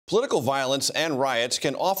Political violence and riots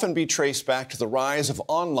can often be traced back to the rise of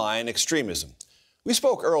online extremism. We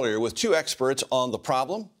spoke earlier with two experts on the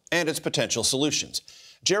problem and its potential solutions.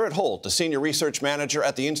 Jared Holt, the Senior Research Manager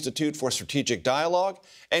at the Institute for Strategic Dialogue,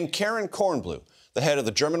 and Karen Kornbluh, the head of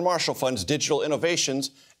the German Marshall Fund's Digital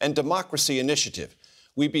Innovations and Democracy Initiative.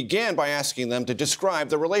 We began by asking them to describe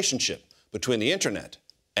the relationship between the Internet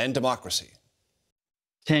and democracy.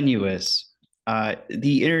 Tenuous.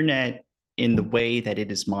 The Internet, in the way that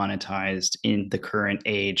it is monetized in the current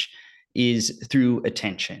age, is through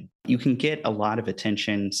attention. You can get a lot of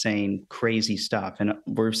attention saying crazy stuff, and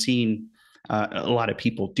we're seeing a lot of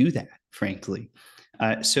people do that, frankly.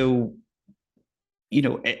 So,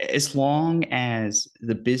 as long as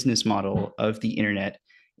the business model of the Internet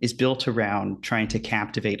is built around trying to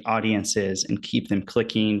captivate audiences and keep them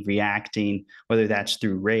clicking, reacting, whether that's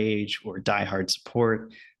through rage or diehard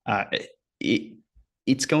support,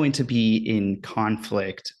 it's going to be in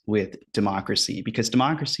conflict with democracy, because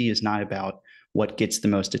democracy is not about what gets the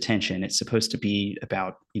most attention. It's supposed to be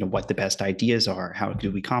about, what the best ideas are. How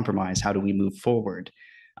do we compromise? How do we move forward?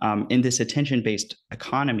 And this attention-based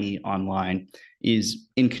economy online is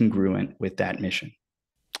incongruent with that mission.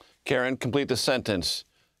 Karen, complete the sentence.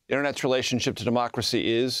 Internet's relationship to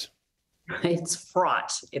democracy is? It's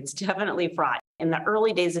fraught. It's definitely fraught. In the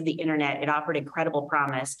early days of the Internet, it offered incredible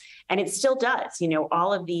promise, and it still does.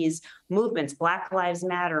 All of these movements, Black Lives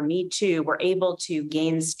Matter, Me Too, were able to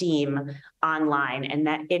gain steam online, and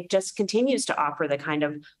that it just continues to offer the kind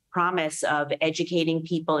of promise of educating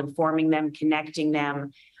people, informing them, connecting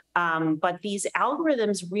them. But these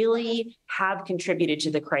algorithms really have contributed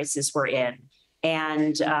to the crisis we're in.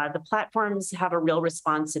 And the platforms have a real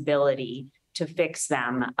responsibility to fix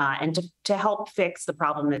them and to help fix the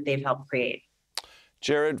problem that they've helped create.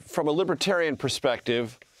 Jared, from a libertarian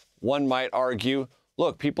perspective, one might argue,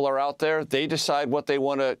 look, people are out there. They decide what they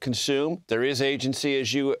want to consume. There is agency,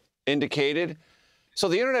 as you indicated. So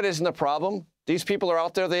the Internet isn't the problem. These people are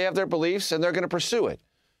out there. They have their beliefs, and they're going to pursue it.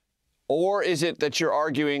 Or is it that you're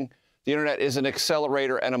arguing the Internet is an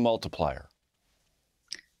accelerator and a multiplier?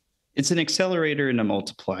 It's an accelerator and a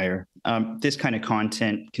multiplier. This kind of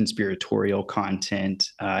content, conspiratorial content,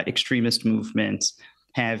 extremist movements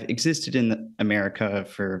have existed in America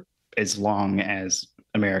for as long as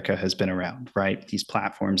America has been around, right? These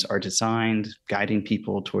platforms are designed, guiding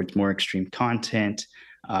people towards more extreme content,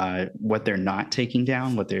 what they're not taking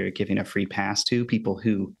down, what they're giving a free pass to, people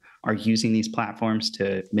who are using these platforms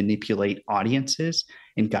to manipulate audiences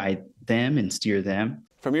and guide them and steer them.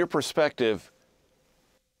 From your perspective,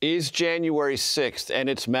 is January 6th and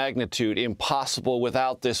its magnitude impossible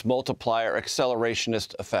without this multiplier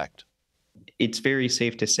accelerationist effect? It's very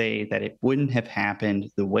safe to say that it wouldn't have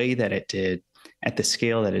happened the way that it did, at the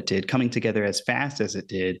scale that it did, coming together as fast as it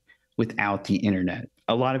did without the Internet.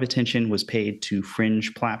 A lot of attention was paid to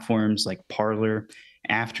fringe platforms like Parler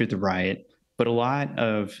after the riot, but a lot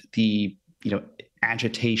of the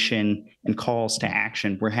agitation and calls to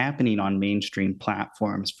action were happening on mainstream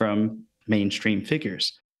platforms from mainstream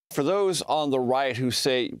figures. For those on the right who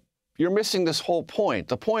say, you're missing this whole point.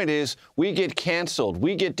 The point is we get canceled,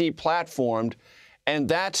 we get deplatformed, and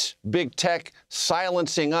that's big tech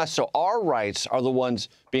silencing us. So our rights are the ones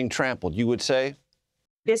being trampled, you would say?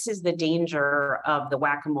 This is the danger of the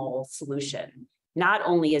whack-a-mole solution. Not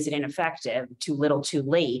only is it ineffective, too little, too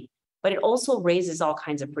late, but it also raises all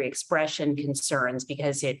kinds of free expression concerns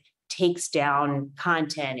because it takes down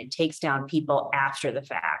content, it takes down people after the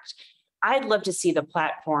fact. I'd love to see the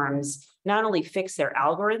platforms not only fix their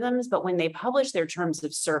algorithms, but when they publish their terms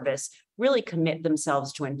of service, really commit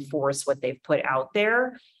themselves to enforce what they've put out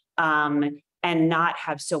there and not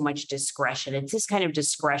have so much discretion. It's this kind of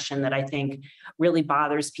discretion that I think really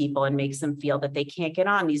bothers people and makes them feel that they can't get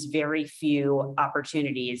on these very few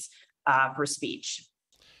opportunities for speech.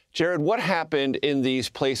 Jared, what happened in these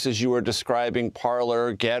places you were describing,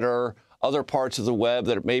 Parler, Getter, other parts of the web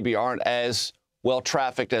that maybe aren't as well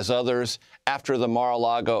trafficked as others after the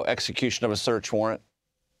Mar-a-Lago execution of a search warrant?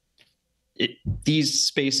 These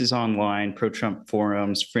spaces online, pro-Trump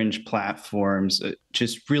forums, fringe platforms,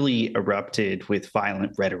 just really erupted with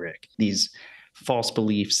violent rhetoric. These false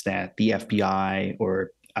beliefs that the FBI or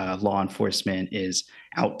law enforcement is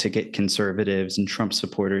out to get conservatives and Trump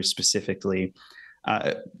supporters specifically.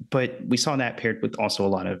 But we saw that paired with also a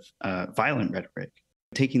lot of violent rhetoric,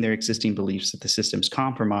 taking their existing beliefs that the system's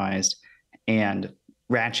compromised and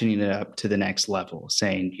ratcheting it up to the next level,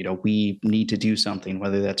 saying, we need to do something,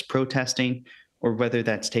 whether that's protesting or whether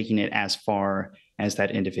that's taking it as far as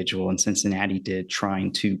that individual in Cincinnati did,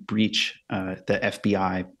 trying to breach the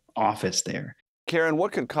FBI office there. Karen,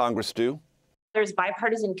 what could Congress do? There's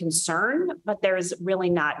bipartisan concern, but there's really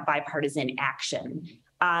not bipartisan action.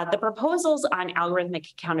 The proposals on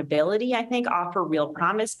algorithmic accountability, I think, offer real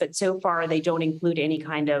promise, but so far they don't include any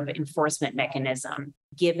kind of enforcement mechanism.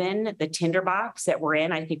 Given the tinderbox that we're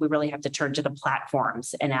in, I think we really have to turn to the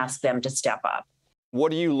platforms and ask them to step up.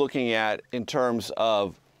 What are you looking at in terms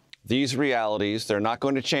of these realities? They're not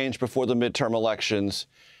going to change before the midterm elections,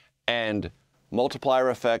 and multiplier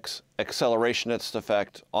effects, accelerationist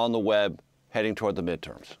effect on the web heading toward the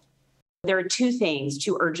midterms. There are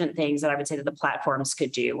two urgent things that I would say that the platforms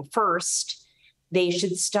could do. First, they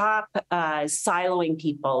should stop siloing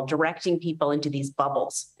people, directing people into these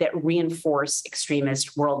bubbles that reinforce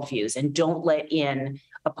extremist worldviews and don't let in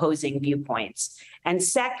opposing viewpoints. And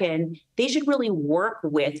second, they should really work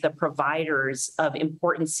with the providers of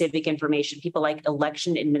important civic information, people like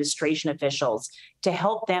election administration officials, to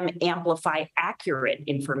help them amplify accurate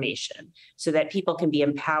information so that people can be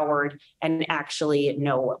empowered and actually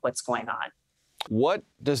know what's going on. What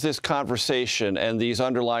does this conversation and these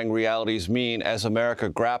underlying realities mean as America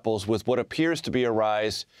grapples with what appears to be a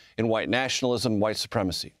rise in white nationalism, white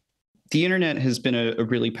supremacy? The internet has been a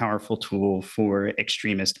really powerful tool for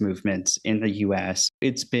extremist movements in the US.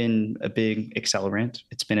 It's been a big accelerant.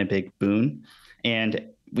 It's been a big boon. And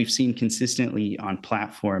we've seen consistently on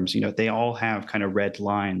platforms, they all have kind of red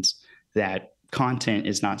lines that content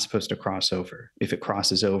is not supposed to cross over. If it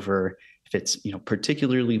crosses over, if it's,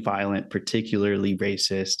 particularly violent, particularly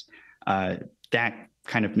racist, that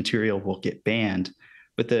kind of material will get banned.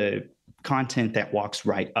 But the content that walks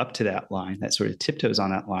right up to that line, that sort of tiptoes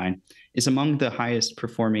on that line, is among the highest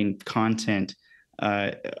performing content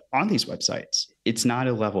on these websites. It's not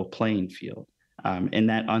a level playing field. And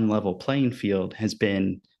that unlevel playing field has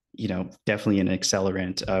been, definitely an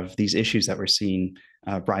accelerant of these issues that we're seeing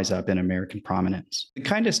rise up in American prominence. The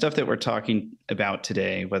kind of stuff that we're talking about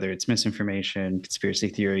today, whether it's misinformation, conspiracy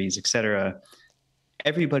theories, et cetera,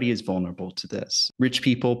 everybody is vulnerable to this. Rich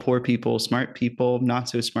people, poor people, smart people, not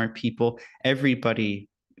so smart people, everybody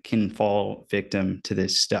can fall victim to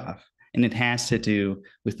this stuff. And it has to do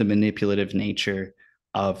with the manipulative nature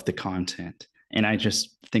of the content. And I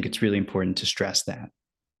just think it's really important to stress that.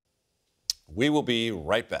 We will be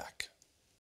right back.